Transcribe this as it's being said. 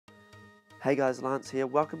Hey guys, Lance here.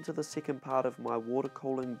 Welcome to the second part of my water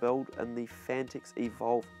cooling build in the Phanteks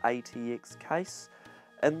Evolv ATX case.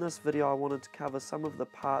 In this video I wanted to cover some of the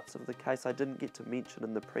parts of the case I didn't get to mention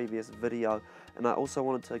in the previous video, and I also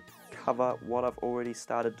wanted to cover what I've already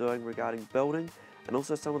started doing regarding building and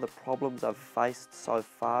also some of the problems I've faced so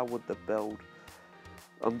far with the build.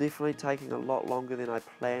 I'm definitely taking a lot longer than I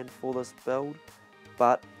planned for this build,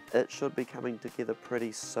 but it should be coming together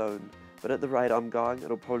pretty soon. But at the rate I'm going,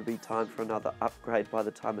 it'll probably be time for another upgrade by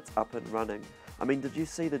the time it's up and running. I mean, did you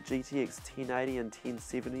see the GTX 1080 and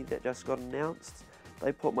 1070 that just got announced?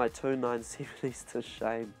 They put my two 970s to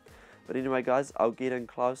shame. But anyway guys, I'll get in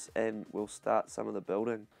close and we'll start some of the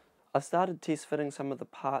building. I've started test fitting some of the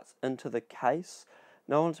parts into the case.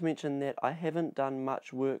 Now I want to mention that I haven't done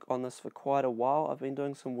much work on this for quite a while. I've been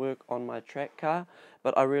doing some work on my track car,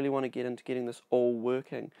 but I really want to get into getting this all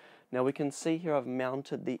working. Now we can see here I've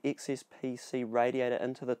mounted the XSPC radiator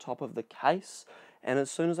into the top of the case, and as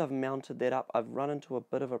soon as I've mounted that up, I've run into a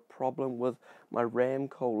bit of a problem with my ram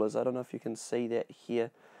coolers. I don't know if you can see that here.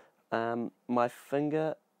 My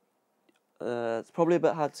finger, it's probably a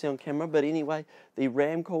bit hard to see on camera, but anyway, the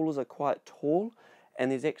ram coolers are quite tall, and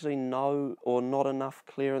there's actually no or not enough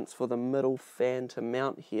clearance for the middle fan to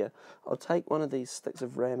mount here. I'll take one of these sticks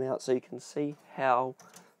of ram out so you can see how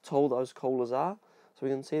tall those coolers are. So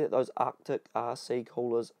we can see that those Arctic RC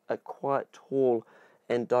coolers are quite tall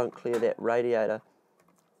and don't clear that radiator.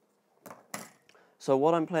 So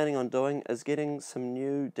what I'm planning on doing is getting some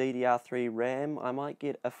new DDR3 RAM. I might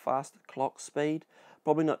get a faster clock speed,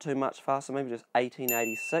 probably not too much faster, maybe just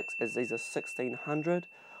 1886, as these are 1600.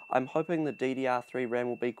 I'm hoping the DDR3 RAM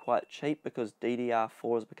will be quite cheap because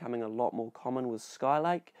DDR4 is becoming a lot more common with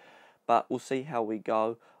Skylake, but we'll see how we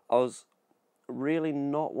go. I was really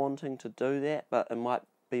not wanting to do that, but it might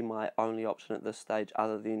be my only option at this stage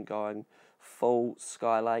other than going full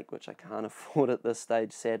Skylake, which I can't afford at this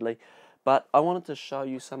stage sadly. But I wanted to show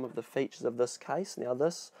you some of the features of this case. Now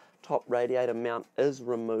this top radiator mount is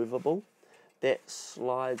removable. That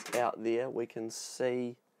slides out there. We can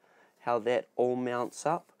see how that all mounts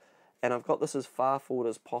up, and I've got this as far forward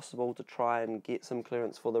as possible to try and get some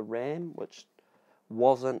clearance for the RAM, which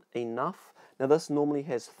wasn't enough. Now this normally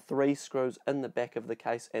has 3 screws in the back of the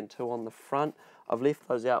case and 2 on the front. I've left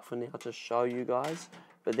those out for now to show you guys,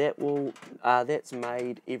 but that's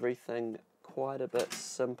made everything quite a bit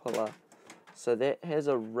simpler. So that has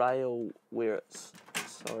a rail where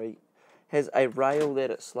has a rail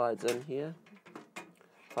that it slides in here.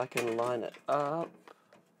 If I can line it up.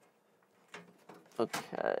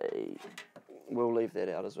 Okay, we'll leave that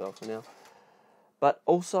out as well for now. But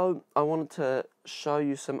also, I wanted to show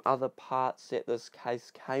you some other parts that this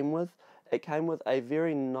case came with. It came with a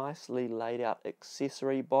very nicely laid out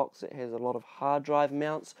accessory box. It has a lot of hard drive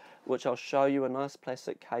mounts, which I'll show you, a nice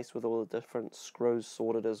plastic case with all the different screws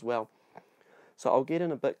sorted as well. So I'll get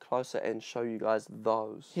in a bit closer and show you guys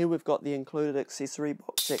those. Here we've got the included accessory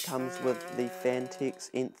box that comes with the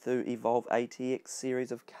Phanteks Enthoo Evolv ATX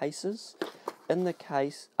series of cases. In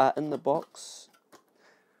the box,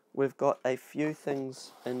 we've got a few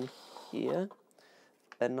things in here.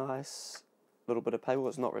 A nice little bit of paper. Well,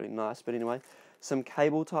 it's not really nice, but anyway. Some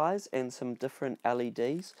cable ties and some different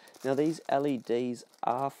LEDs. Now these LEDs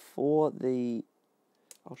are for the...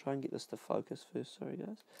 I'll try and get this to focus first, sorry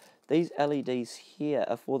guys. These LEDs here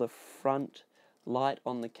are for the front light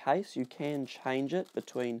on the case. You can change it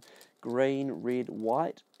between green, red,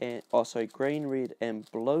 white, and green, red, and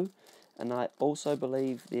blue. And I also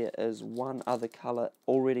believe there is one other colour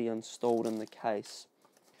already installed in the case.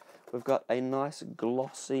 We've got a nice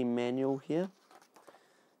glossy manual here,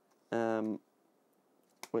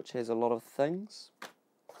 which has a lot of things.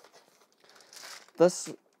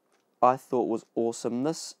 This I thought was awesome.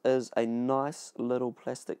 This is a nice little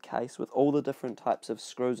plastic case with all the different types of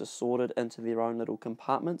screws assorted into their own little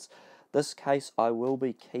compartments. This case I will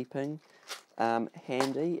be keeping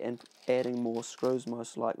handy and adding more screws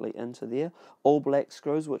most likely into there. All black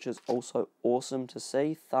screws, which is also awesome to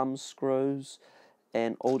see. Thumb screws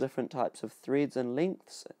and all different types of threads and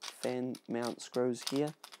lengths. Fan mount screws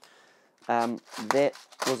here. That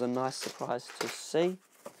was a nice surprise to see.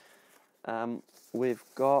 We've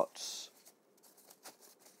got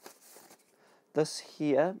this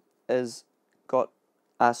here is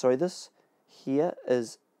this here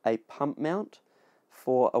is a pump mount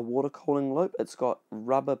for a water cooling loop. It's got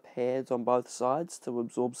rubber pads on both sides to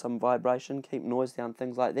absorb some vibration, keep noise down,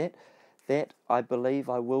 things like that. That I believe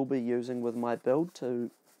I will be using with my build to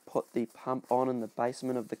put the pump on in the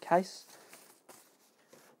basement of the case.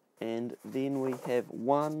 And then we have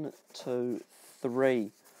 1, 2,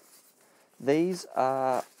 3. These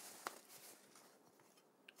are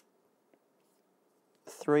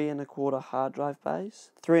 3¼ hard drive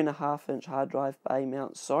bays, 3.5-inch hard drive bay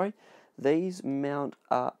mounts, sorry. These mount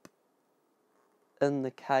up in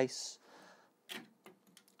the case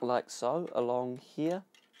like so, along here,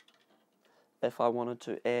 if I wanted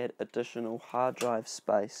to add additional hard drive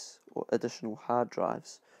space or additional hard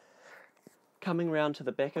drives. Coming round to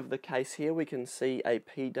the back of the case here, we can see a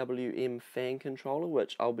PWM fan controller,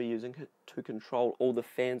 which I'll be using to control all the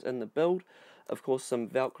fans in the build. Of course, some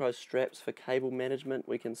Velcro straps for cable management.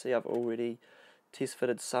 We can see I've already test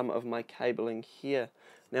fitted some of my cabling here.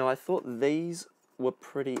 Now, I thought these were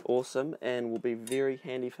pretty awesome and will be very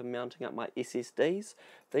handy for mounting up my SSDs.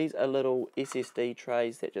 These are little SSD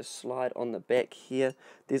trays that just slide on the back here.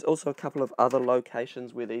 There's also a couple of other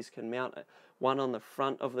locations where these can mount. One on the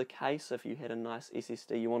front of the case if you had a nice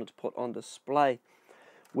SSD you wanted to put on display.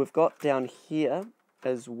 We've got down here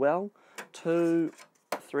as well 2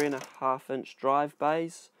 3.5-inch drive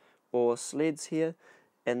bays or sleds here,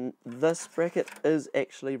 and this bracket is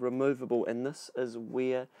actually removable, and this is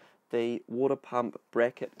where the water pump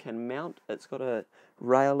bracket can mount. It's got a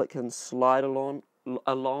rail that can slide along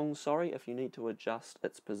if you need to adjust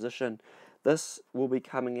its position. This will be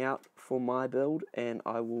coming out for my build, and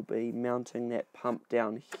I will be mounting that pump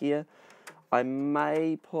down here. I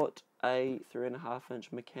may put a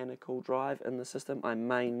 3.5-inch mechanical drive in the system. I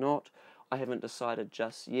may not. I haven't decided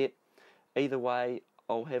just yet. Either way,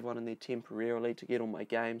 I'll have one in there temporarily to get all my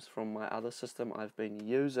games from my other system I've been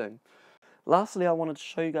using. Lastly, I wanted to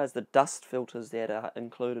show you guys the dust filters that are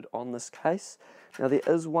included on this case. Now, there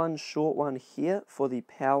is one short one here for the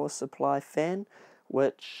power supply fan,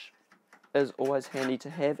 which is always handy to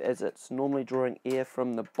have, as it's normally drawing air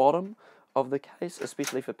from the bottom of the case,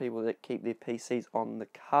 especially for people that keep their PCs on the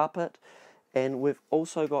carpet. And we've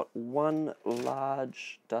also got one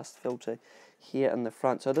large dust filter here in the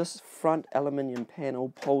front. So this front aluminium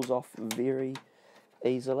panel pulls off very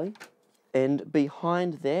easily. And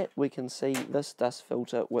behind that we can see this dust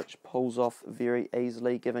filter which pulls off very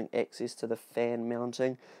easily, giving access to the fan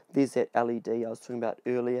mounting. There's that LED I was talking about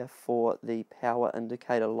earlier for the power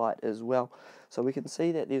indicator light as well. So we can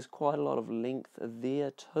see that there's quite a lot of length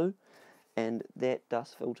there too, and that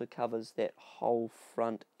dust filter covers that whole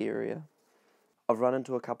front area. I've run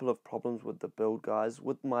into a couple of problems with the build, guys.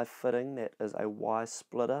 With my fitting, that is a Y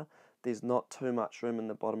splitter, there's not too much room in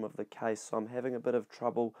the bottom of the case, so I'm having a bit of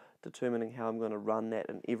trouble determining how I'm going to run that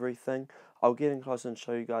and everything. I'll get in close and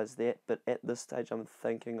show you guys that, but at this stage I'm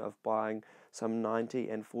thinking of buying some 90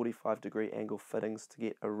 and 45 degree angle fittings to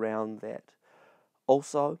get around that.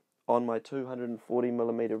 Also, on my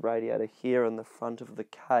 240mm radiator here in the front of the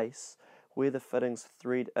case, where the fittings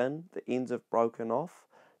thread in, the ends have broken off.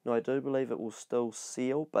 Now, I do believe it will still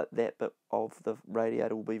seal, but that bit of the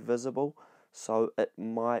radiator will be visible, so it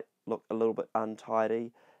might look a little bit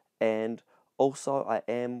untidy. And also, I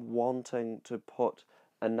am wanting to put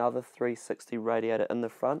another 360 radiator in the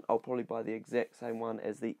front. I'll probably buy the exact same one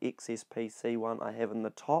as the XSPC one I have in the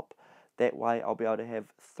top. That way I'll be able to have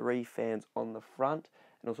 3 fans on the front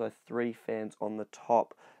and also 3 fans on the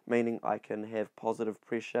top, meaning I can have positive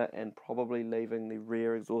pressure, and probably leaving the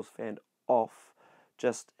rear exhaust fan off,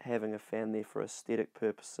 just having a fan there for aesthetic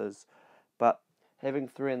purposes. But having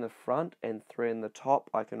 3 in the front and 3 in the top,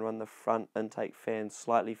 I can run the front intake fan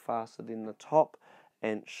slightly faster than the top,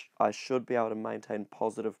 and I should be able to maintain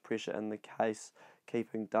positive pressure in the case,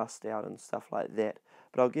 keeping dust out and stuff like that.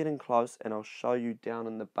 But I'll get in close and I'll show you down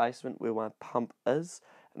in the basement where my pump is,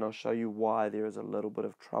 and I'll show you why there is a little bit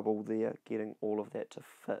of trouble there getting all of that to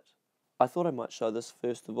fit. I thought I might show this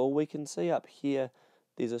first of all. We can see up here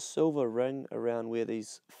there's a silver ring around where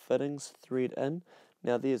these fittings thread in.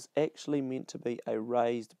 Now, there's actually meant to be a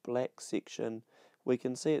raised black section. We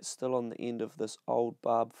can see it's still on the end of this old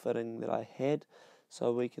barb fitting that I had,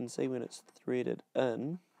 so we can see when it's threaded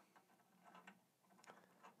in,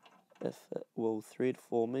 if it will thread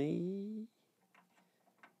for me,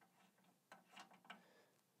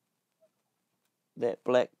 that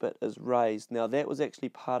black bit is raised. Now, that was actually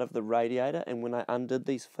part of the radiator, and when I undid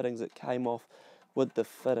these fittings it came off with the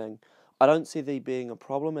fitting. I don't see there being a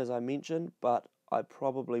problem, as I mentioned, but I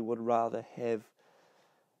probably would rather have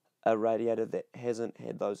a radiator that hasn't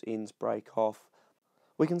had those ends break off.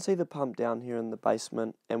 We can see the pump down here in the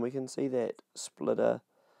basement, and we can see that splitter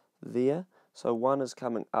there. So one is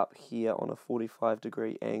coming up here on a 45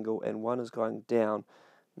 degree angle and one is going down.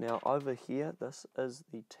 Now over here, this is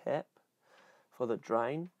the tap for the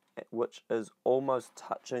drain, which is almost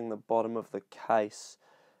touching the bottom of the case.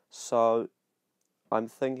 So I'm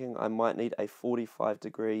thinking I might need a 45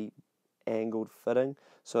 degree angled fitting,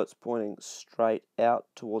 so it's pointing straight out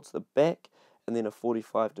towards the back, and then a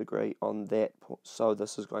 45 degree on that, so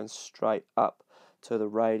this is going straight up to the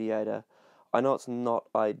radiator. I know it's not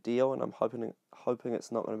ideal, and I'm hoping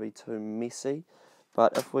it's not going to be too messy,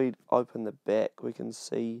 but if we open the back, we can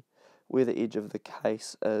see where the edge of the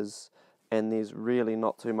case is, and there's really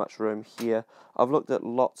not too much room here. I've looked at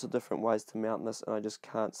lots of different ways to mount this, and I just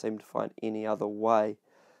can't seem to find any other way.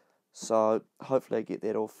 So hopefully I get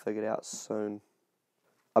that all figured out soon.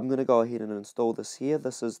 I'm going to go ahead and install this here.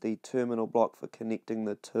 This is the terminal block for connecting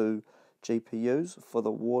the two GPUs for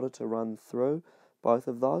the water to run through both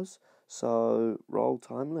of those. So roll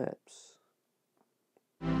time lapse.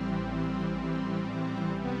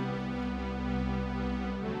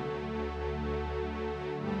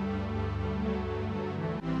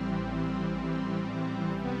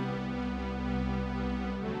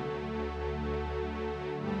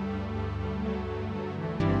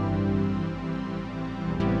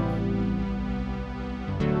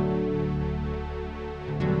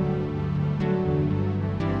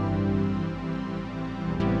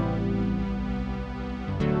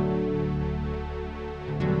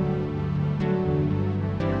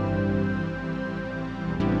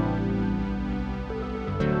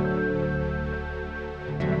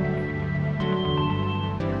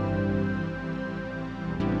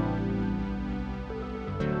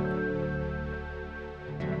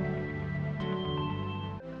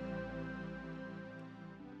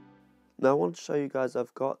 Now I want to show you guys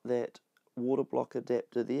I've got that water block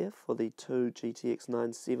adapter there for the two GTX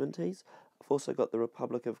 970s. I've also got the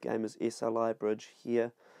Republic of Gamers SLI bridge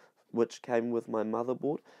here, which came with my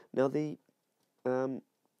motherboard. Now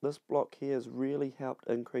this block here has really helped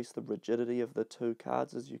increase the rigidity of the two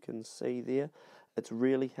cards, as you can see there. It's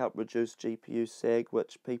really helped reduce GPU sag,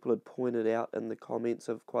 which people had pointed out in the comments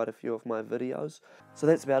of quite a few of my videos. So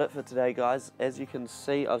that's about it for today, guys. As you can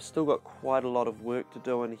see, I've still got quite a lot of work to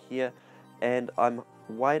do in here, and I'm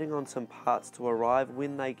waiting on some parts to arrive.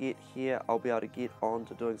 When they get here, I'll be able to get on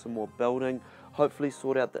to doing some more building, hopefully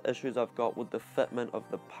sort out the issues I've got with the fitment of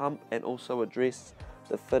the pump, and also address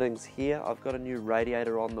the fittings here. I've got a new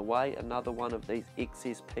radiator on the way, another one of these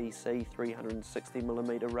XSPC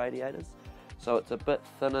 360mm radiators. So it's a bit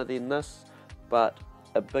thinner than this, but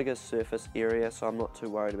a bigger surface area, so I'm not too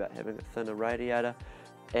worried about having a thinner radiator.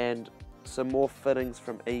 And some more fittings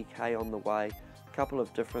from EK on the way, a couple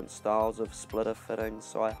of different styles of splitter fittings,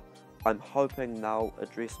 so I'm hoping they'll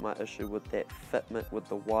address my issue with that fitment with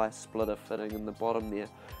the Y splitter fitting in the bottom there.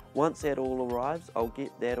 Once that all arrives, I'll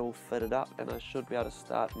get that all fitted up, and I should be able to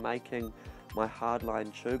start making my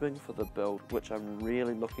hardline tubing for the build, which I'm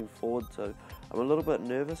really looking forward to. I'm a little bit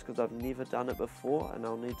nervous because I've never done it before, and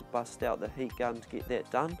I'll need to bust out the heat gun to get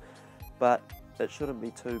that done, but it shouldn't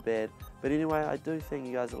be too bad. But anyway, I do thank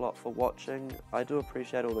you guys a lot for watching. I do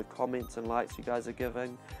appreciate all the comments and likes you guys are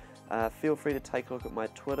giving. Feel free to take a look at my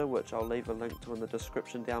Twitter, which I'll leave a link to in the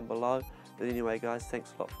description down below. But anyway guys,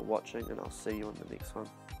 thanks a lot for watching, and I'll see you on the next one.